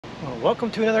Well, welcome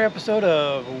to another episode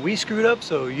of We Screwed Up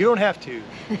So You Don't Have To.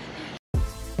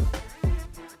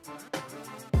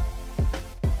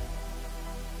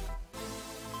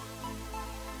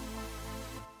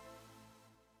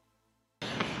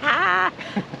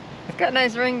 It's got a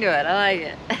nice ring to it. I like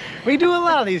it. We do a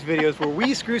lot of these videos where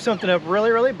we screw something up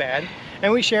really, really bad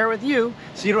and we share it with you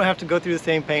so you don't have to go through the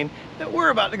same pain that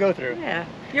we're about to go through. Yeah,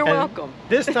 you're welcome.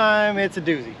 This time it's a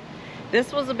doozy.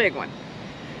 This was a big one.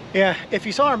 Yeah, if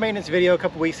you saw our maintenance video a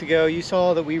couple weeks ago, you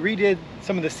saw that we redid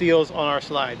some of the seals on our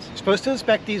slides. You're supposed to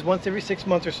inspect these once every 6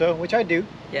 months or so, which I do.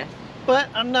 Yes. But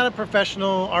I'm not a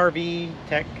professional RV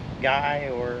tech guy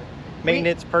or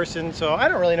maintenance person, so I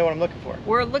don't really know what I'm looking for.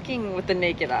 We're looking with the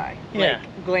naked eye. Yeah.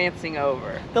 Like glancing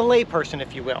over. The lay person,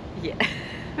 if you will. Yeah.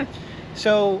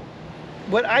 So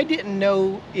what I didn't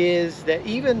know is that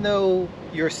even though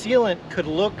your sealant could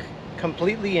look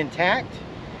completely intact,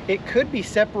 it could be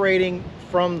separating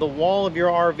from the wall of your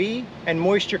RV and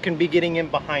moisture can be getting in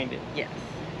behind it. Yes.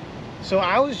 So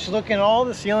I was just looking at all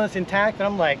the sealants intact and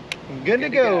I'm like, good to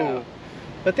go.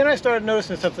 But then I started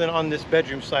noticing something on this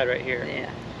bedroom slide right here. Yeah.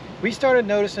 We started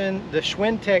noticing the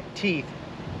Schwintek teeth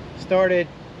started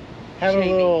having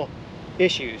Shaving. little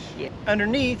issues. Yeah.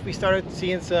 Underneath, we started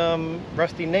seeing some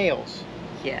rusty nails.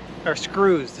 Yeah. Or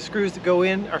screws. The screws that go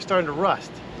in are starting to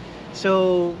rust.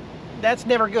 So that's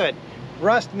never good.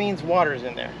 Rust means water's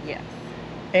in there. Yes.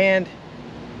 And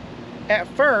at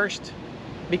first,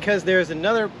 because there's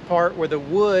another part where the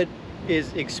wood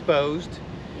is exposed,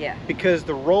 Yeah. because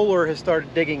the roller has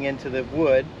started digging into the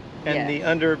wood and the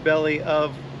underbelly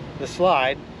of the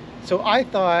slide. So I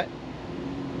thought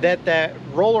that that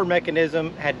roller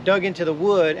mechanism had dug into the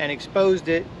wood and exposed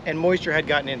it and moisture had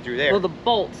gotten in through there. Well, the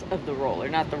bolts of the roller,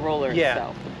 not the roller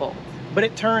itself, the bolts. But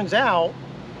it turns out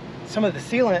some of the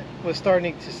sealant was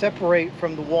starting to separate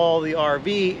from the wall of the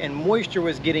RV and moisture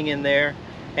was getting in there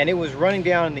and it was running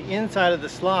down the inside of the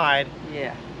slide.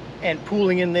 Yeah. And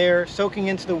pooling in there, soaking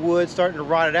into the wood, starting to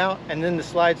rot it out, and then the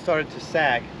slide started to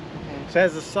sag. So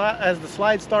as the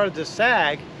slide started to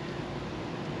sag,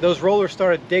 those rollers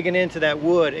started digging into that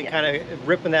wood and kind of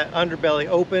ripping that underbelly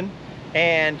open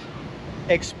and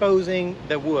exposing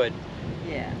the wood,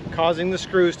 causing the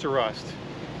screws to rust.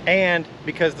 And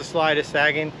because the slide is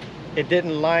sagging, it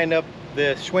didn't line up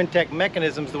the Schwintek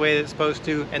mechanisms the way that it's supposed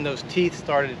to, and those teeth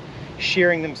started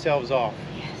shearing themselves off.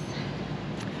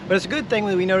 But it's a good thing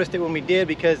that we noticed it when we did,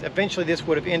 because eventually this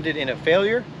would have ended in a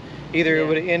failure. Either it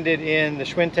would have ended in the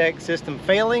Schwintek system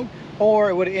failing, or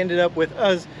it would have ended up with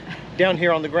us down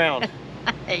here on the ground.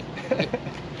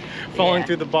 Falling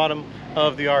through the bottom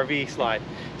of the RV slide.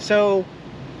 So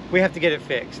we have to get it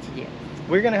fixed. Yeah.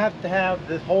 We're gonna have to have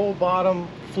the whole bottom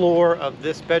floor of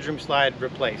this bedroom slide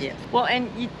replaced. Yes. Well, and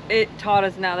it taught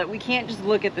us now that we can't just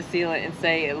look at the sealant and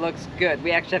say it looks good.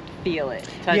 We actually have to feel it,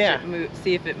 touch it, move,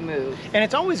 see if it moves. And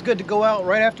it's always good to go out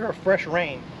right after a fresh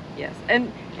rain. Yes,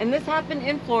 and this happened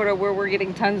in Florida where we're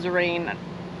getting tons of rain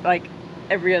like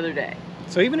every other day.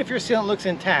 So even if your sealant looks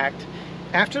intact,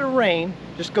 after the rain,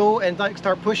 just go and like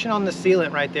start pushing on the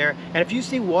sealant right there. And if you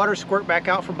see water squirt back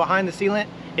out from behind the sealant,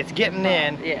 it's getting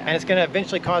in, and it's going to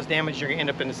eventually cause damage. You're going to end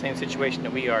up in the same situation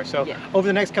that we are. So over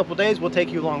the next couple days, we'll take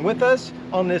you along with us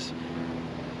on this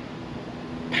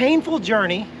painful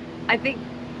journey. I think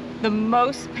the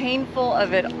most painful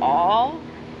of it all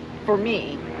for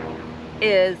me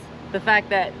is the fact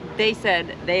that they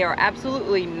said they are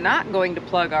absolutely not going to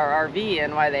plug our RV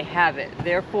in while they have it.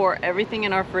 Therefore, everything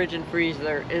in our fridge and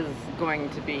freezer is going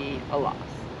to be a loss.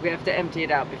 We have to empty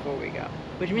it out before we go,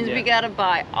 which means we gotta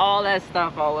buy all that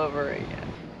stuff all over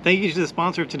again. Thank you to the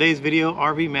sponsor of today's video,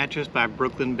 RV Mattress by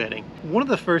Brooklyn Bedding. One of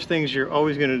the first things you're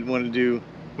always going to want to do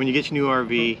when you get your new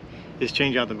RV is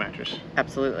change out the mattress.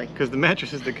 Absolutely. Because the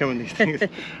mattresses that come in these things,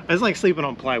 it's like sleeping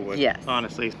on plywood. Yes.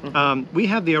 Honestly. We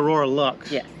have the Aurora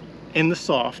Luxe. Yes. In the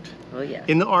soft. Oh yeah.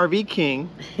 In the RV King,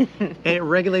 and it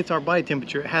regulates our body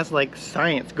temperature. It has like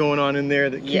science going on in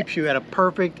there that keeps you at a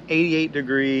perfect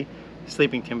 88-degree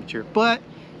sleeping temperature. But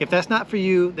if that's not for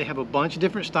you, they have a bunch of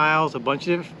different styles, a bunch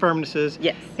of different firmnesses.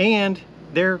 Yes. And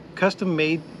they're custom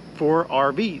made for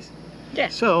RVs.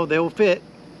 Yes. So they will fit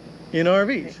in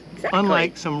RVs. Exactly.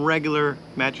 Unlike some regular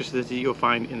mattresses that you'll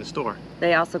find in the store.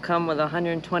 They also come with a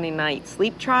 120-night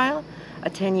sleep trial, a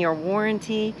 10-year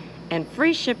warranty, and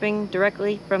free shipping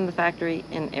directly from the factory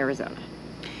in Arizona.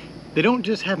 They don't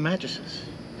just have mattresses.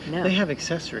 No. They have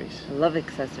accessories. I love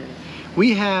accessories.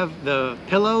 We have the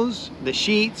pillows, the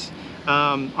sheets.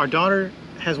 Our daughter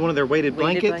has one of their weighted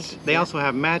blankets. They also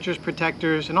have mattress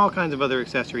protectors and all kinds of other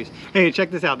accessories. Hey, check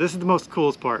this out. This is the most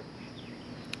coolest part.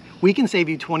 We can save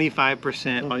you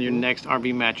 25% on your next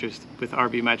RV mattress with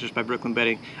RV Mattress by Brooklyn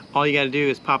Bedding. All you got to do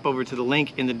is pop over to the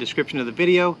link in the description of the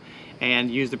video and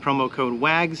use the promo code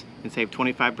WAGS and save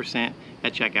 25%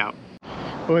 at checkout.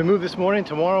 When we move this morning,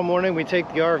 tomorrow morning we take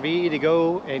the RV to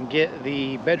go and get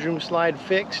the bedroom slide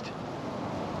fixed.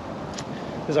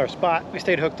 This is our spot. We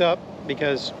stayed hooked up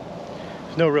because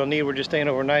there's no real need. We're just staying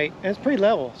overnight and it's pretty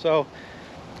level. So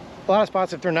a lot of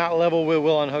spots, if they're not level, we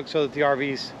will unhook so that the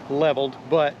RV's leveled.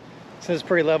 But since it's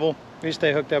pretty level, we just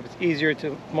stay hooked up. It's easier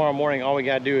to tomorrow morning. All we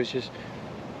got to do is just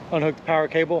unhook the power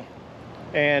cable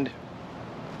and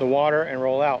the water and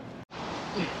roll out.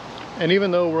 And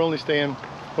even though we're only staying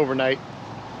overnight,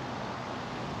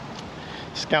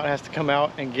 Scout has to come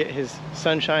out and get his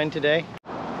sunshine today.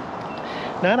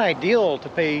 Not ideal to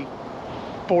pay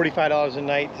 $45 a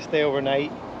night to stay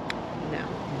overnight. No.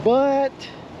 But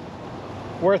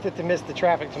worth it to miss the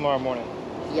traffic tomorrow morning.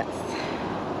 Yes.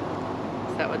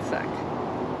 That would suck.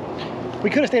 We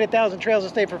could have stayed at 1,000 Trails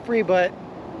and stayed for free, but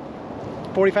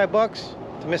 45 bucks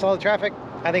to miss all the traffic,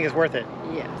 I think it's worth it.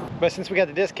 Yes. But since we got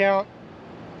the discount,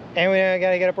 and we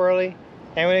gotta get up early,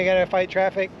 and we gotta fight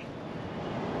traffic.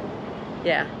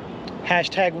 Yeah.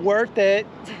 Hashtag worth it.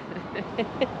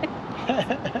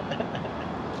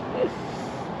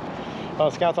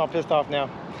 Oh, Scout's all pissed off now.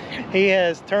 He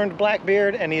has turned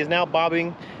Blackbeard and he is now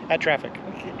bobbing at traffic.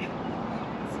 Okay.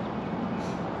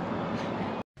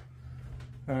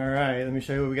 All right, let me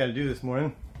show you what we got to do this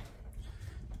morning.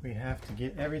 We have to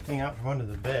get everything out from under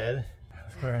the bed.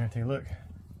 Let's go around and take a look.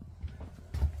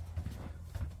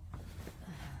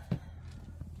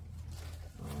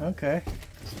 Okay,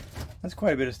 that's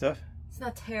quite a bit of stuff. It's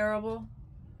not terrible.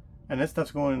 And that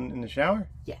stuff's going in the shower?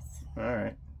 Yes. All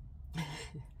right.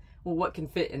 Well, what can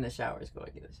fit in the shower is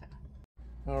going in the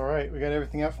shower. All right, we got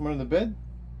everything out from under the bed.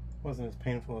 Wasn't as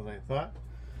painful as I thought.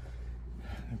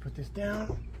 Let me put this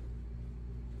down.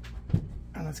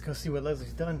 And let's go see what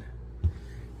Leslie's done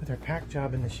with her pack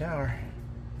job in the shower.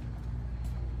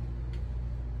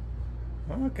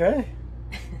 Okay.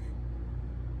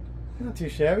 Not too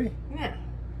shabby. Yeah.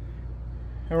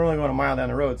 And we're only going a mile down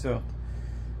the road, so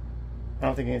I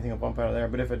don't think anything will bump out of there.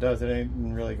 But if it does, it ain't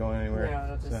really going anywhere. No,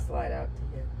 it'll just slide out to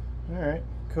here. All right,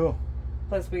 cool.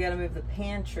 Plus, we got to move the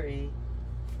pantry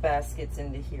baskets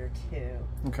into here too.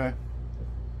 Okay.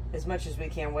 As much as we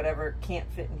can. Whatever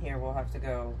can't fit in here, we'll have to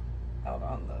go out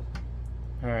on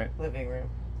the All right. living room.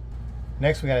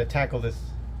 Next, we got to tackle this.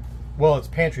 Well, it's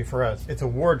pantry for us. It's a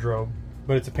wardrobe,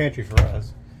 but it's a pantry for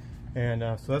us. And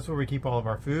so that's where we keep all of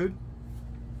our food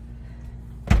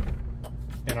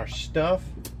and our stuff.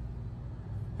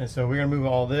 And so we're going to move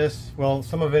all this, well,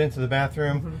 some of it into the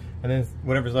bathroom, and then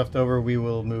whatever's left over we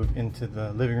will move into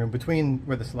the living room between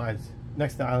where the slides,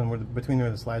 next to the island, between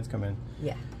where the slides come in.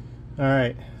 Yeah. All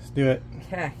right, let's do it.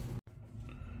 Okay.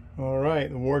 All right,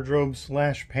 the wardrobe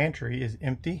 / pantry is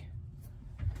empty.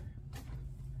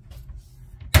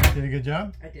 Did a good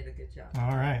job? I did a good job.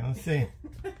 All right, let's see.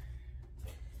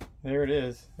 There it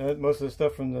is. Most of the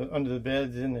stuff from the under the bed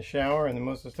is in the shower, and then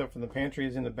most of the stuff from the pantry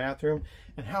is in the bathroom.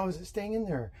 And how is it staying in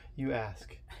there, you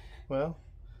ask? Well,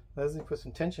 Leslie put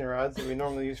some tension rods that we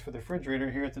normally use for the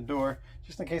refrigerator here at the door,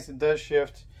 just in case it does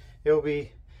shift. It'll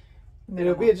be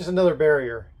just another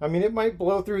barrier. I mean, it might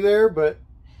blow through there, but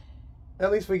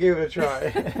at least we gave it a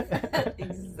try.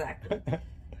 Exactly.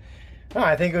 Oh,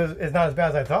 I think it's not as bad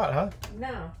as I thought, huh?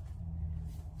 No.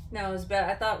 No, it was bad.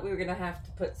 I thought we were going to have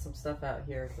to put some stuff out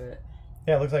here, but...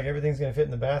 Yeah, it looks like everything's going to fit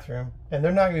in the bathroom. And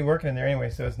they're not going to be working in there anyway,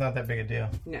 so it's not that big a deal.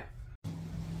 No.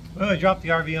 Well, I dropped the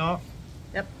RV off.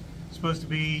 Yep. It's supposed to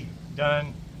be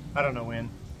done, I don't know when.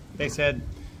 They said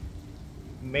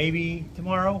maybe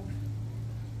tomorrow.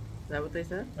 Is that what they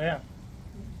said? Yeah,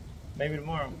 maybe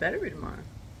tomorrow. It better be tomorrow.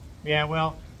 Yeah,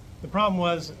 well, the problem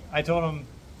was I told them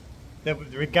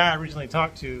that the guy I originally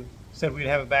talked to said we'd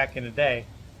have it back in a day.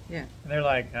 Yeah. And they're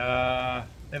like,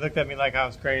 they looked at me like I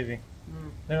was crazy.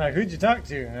 They're like, who'd you talk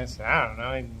to? And I said, I don't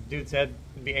know. And the dude said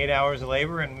it'd be 8 hours of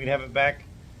labor and we'd have it back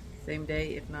Same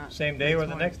day, if not. same day or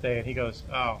the next day. And he goes,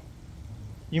 oh,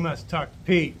 you must talk to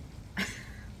Pete.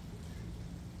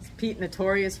 Is Pete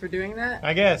notorious for doing that?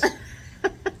 I guess.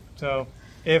 So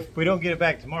if we don't get it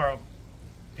back tomorrow,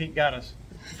 Pete got us.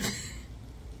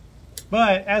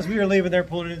 But as we were leaving, they're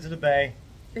pulling it into the bay.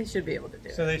 They should be able to do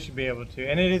it. So they should be able to.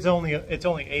 And it's only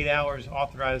 8 hours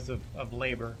authorized of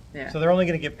labor. Yeah. So they're only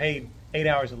going to get paid 8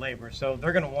 hours of labor. So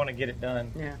they're going to want to get it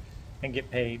done. Yeah. And get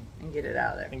paid. And get it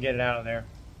out of there. And get it out of there.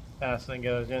 So it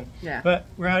goes in. Yeah. But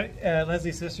we're out at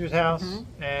Leslie's sister's house,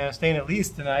 staying at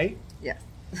least tonight. Yes.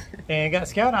 And got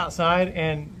Scout outside,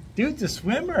 and dude's a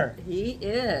swimmer. He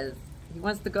is. He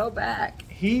wants to go back.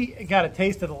 He got a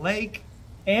taste of the lake,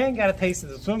 and got a taste of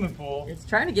the swimming pool. It's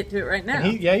trying to get to it right now.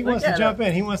 He wants to jump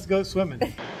in. He wants to go swimming.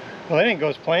 Well, that didn't go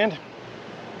as planned.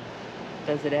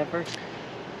 Does it ever?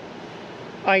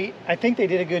 I think they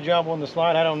did a good job on the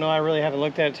slide. I don't know. I really haven't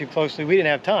looked at it too closely. We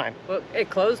didn't have time. Well, it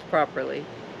closed properly.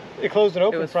 It closed and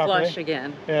opened properly. It was flush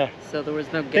again. Yeah. So there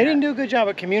was no gap. They didn't do a good job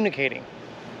at communicating.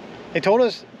 They told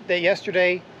us that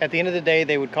yesterday, at the end of the day,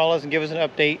 they would call us and give us an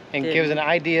update and give us an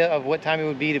idea of what time it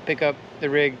would be to pick up the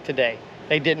rig today.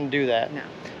 They didn't do that. No.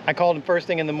 I called them first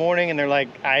thing in the morning and they're like,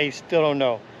 I still don't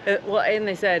know. Well, and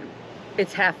they said,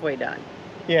 it's halfway done.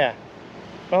 Yeah.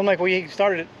 Well, I'm like, well, you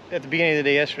started at the beginning of the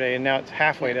day yesterday and now it's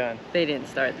halfway done. They didn't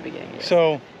start at the beginning.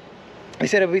 So they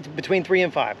said it would be between 3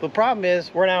 and 5. The problem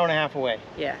is we're an hour and a half away.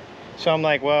 Yeah. So I'm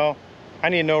like, well, I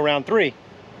need to know around 3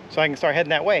 so I can start heading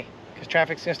that way because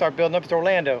traffic's gonna start building up to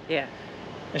Orlando. Yeah.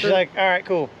 And she's like, all right,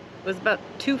 cool. It was about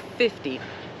 2:50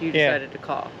 you decided to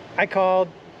call. I called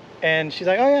and she's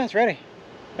like, oh yeah, it's ready.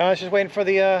 I was just waiting for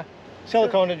the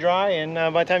silicone to dry and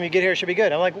by the time you get here it should be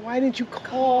good. I'm like, why didn't you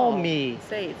call me?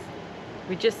 Say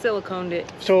we just siliconed it.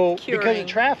 So because of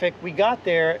traffic, we got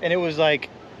there and it was like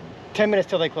 10 minutes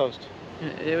till they closed.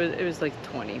 It was like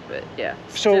 20, but yeah.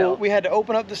 So we had to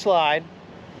open up the slide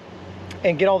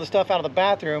and get all the stuff out of the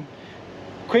bathroom,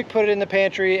 quick put it in the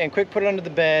pantry and quick put it under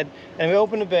the bed, and we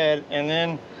opened the bed and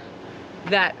then...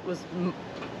 That was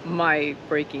my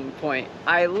breaking point.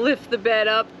 I lift the bed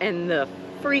up and the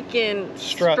freaking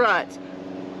struts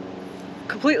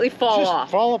completely fall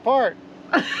off. Fall apart.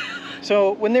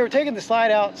 So when they were taking the slide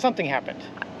out, something happened.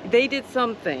 They did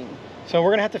something. So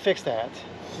we're gonna have to fix that.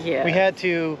 Yeah. We had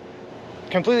to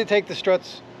completely take the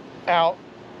struts out,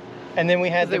 and then we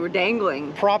had to, they were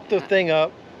dangling, prop the thing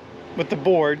up with the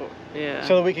board,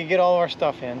 so that we could get all of our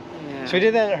stuff in. Yeah. So we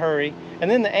did that in a hurry, and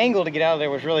then the angle to get out of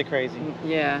there was really crazy.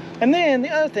 Yeah. And then the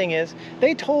other thing is,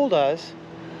 they told us,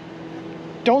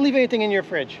 don't leave anything in your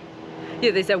fridge. Yeah,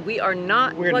 they said we're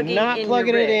not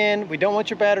plugging it in. We don't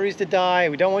want your batteries to die.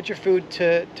 We don't want your food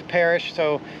to perish.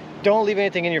 So don't leave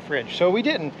anything in your fridge. So we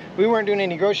didn't. We weren't doing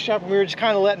any grocery shopping. We were just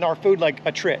kind of letting our food like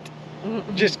a trit.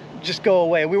 Just go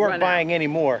away. We weren't buying any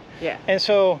more. Yeah. And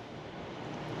so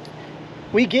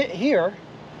we get here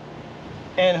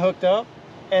and hooked up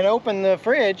and open the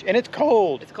fridge and it's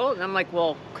cold. It's cold and I'm like,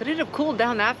 well, could it have cooled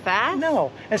down that fast?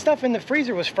 No, and stuff in the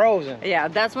freezer was frozen. Yeah,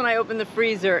 that's when I opened the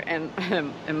freezer and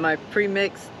my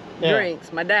pre-mixed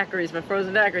drinks, my daiquiris, my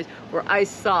frozen daiquiris were ice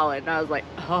solid. And I was like,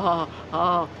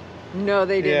 oh, no,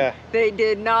 they didn't. Yeah. They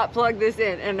did not plug this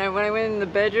in. And then when I went in the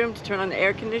bedroom to turn on the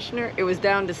air conditioner, it was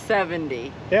down to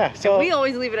 70. Yeah, so... And we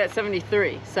always leave it at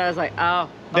 73. So I was like,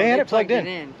 they had it plugged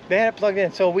in. They had it plugged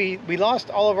in. So we lost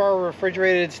all of our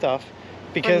refrigerated stuff.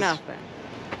 Because I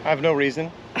have no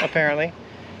reason, apparently.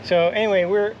 So anyway,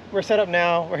 we're set up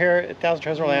now. We're here at Thousand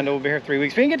Trails Orlando. We'll be here 3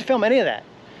 weeks. We didn't get to film any of that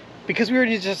because we were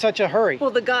in just such a hurry.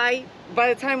 Well, the guy,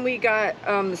 by the time we got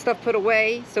the stuff put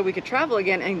away so we could travel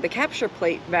again and the capture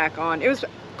plate back on, it was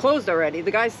closed already.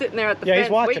 The guy's sitting there at the fence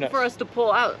waiting for us to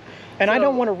pull out. And I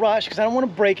don't want to rush because I don't want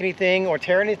to break anything or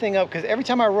tear anything up because every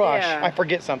time I rush, I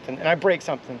forget something and I break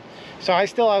something. So I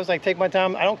was like, take my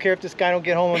time. I don't care if this guy don't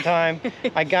get home on time.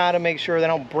 I got to make sure that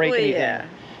I don't break anything. Yeah.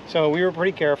 So we were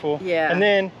pretty careful. Yeah. And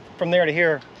then from there to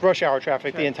here, rush hour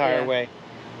traffic the entire way.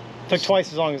 Took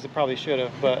twice as long as it probably should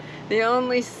have, but... The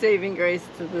only saving grace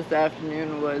to this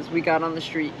afternoon was we got on the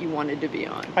street you wanted to be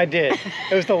on. I did.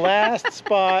 It was the last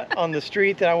spot on the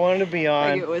street that I wanted to be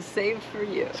on. Like it was saved for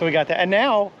you. So we got that. And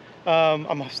now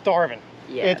I'm starving.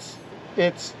 Yes.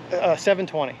 It's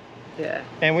 7:20. Yeah.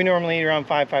 And we normally eat around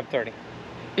 5:30.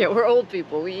 Yeah, we're old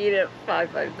people. We eat at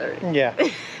 5:30. Yeah.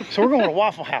 So we're going to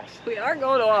Waffle House. We are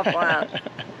going to Waffle House.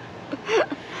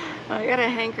 I got a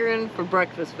hankering for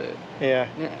breakfast food. Yeah.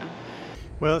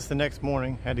 Well, it's the next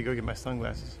morning. I had to go get my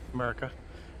sunglasses, America.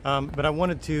 But I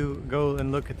wanted to go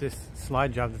and look at this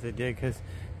slide job that they did because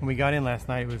when we got in last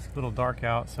night, it was a little dark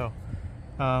out. So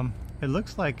it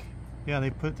looks like, they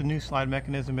put the new slide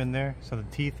mechanism in there. So the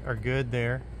teeth are good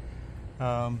there.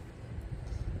 Let's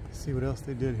see what else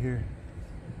they did here.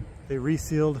 They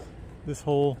resealed this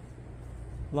whole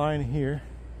line here.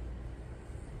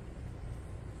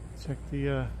 Check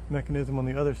the mechanism on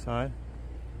the other side.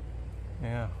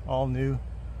 Yeah, all new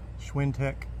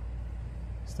Schwintech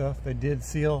stuff. They did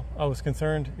seal. I was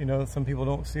concerned, some people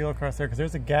don't seal across there because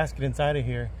there's a gasket inside of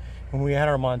here. When we had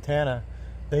our Montana,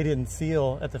 they didn't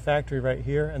seal at the factory right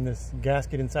here, and this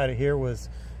gasket inside of here was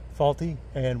faulty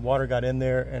and water got in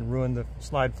there and ruined the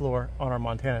slide floor on our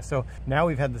Montana. So now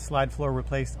we've had the slide floor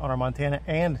replaced on our Montana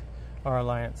and our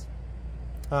Alliance.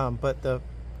 But the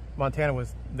Montana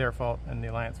was their fault and the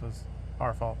Alliance was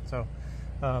our fault. So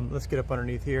let's get up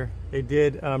underneath here. They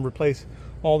did replace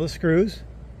all the screws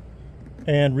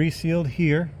and resealed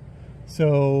here.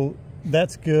 So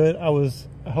that's good. I was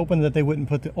hoping that they wouldn't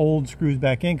put the old screws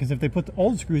back in, because if they put the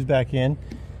old screws back in,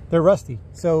 they're rusty.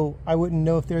 So I wouldn't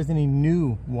know if there's any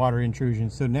new water intrusion.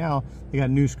 So now they got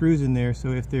new screws in there. So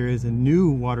if there is a new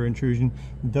water intrusion,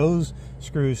 those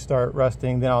screws start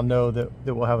rusting, then I'll know that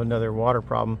we'll have another water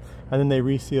problem. And then they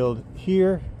resealed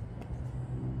here,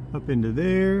 up into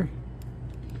there,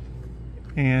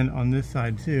 and on this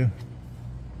side too.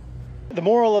 The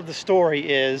moral of the story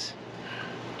is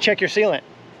check your sealant.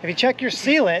 If you check your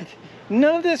sealant,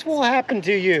 none of this will happen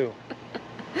to you.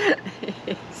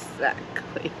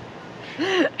 Exactly.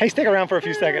 Hey, stick around for a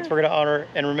few seconds. We're going to honor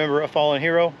and remember a fallen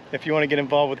hero. If you want to get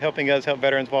involved with helping us help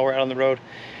veterans while we're out on the road,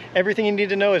 everything you need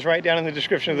to know is right down in the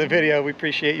description of the video. We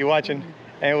appreciate you watching,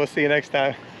 and we'll see you next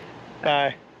time.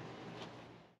 Bye.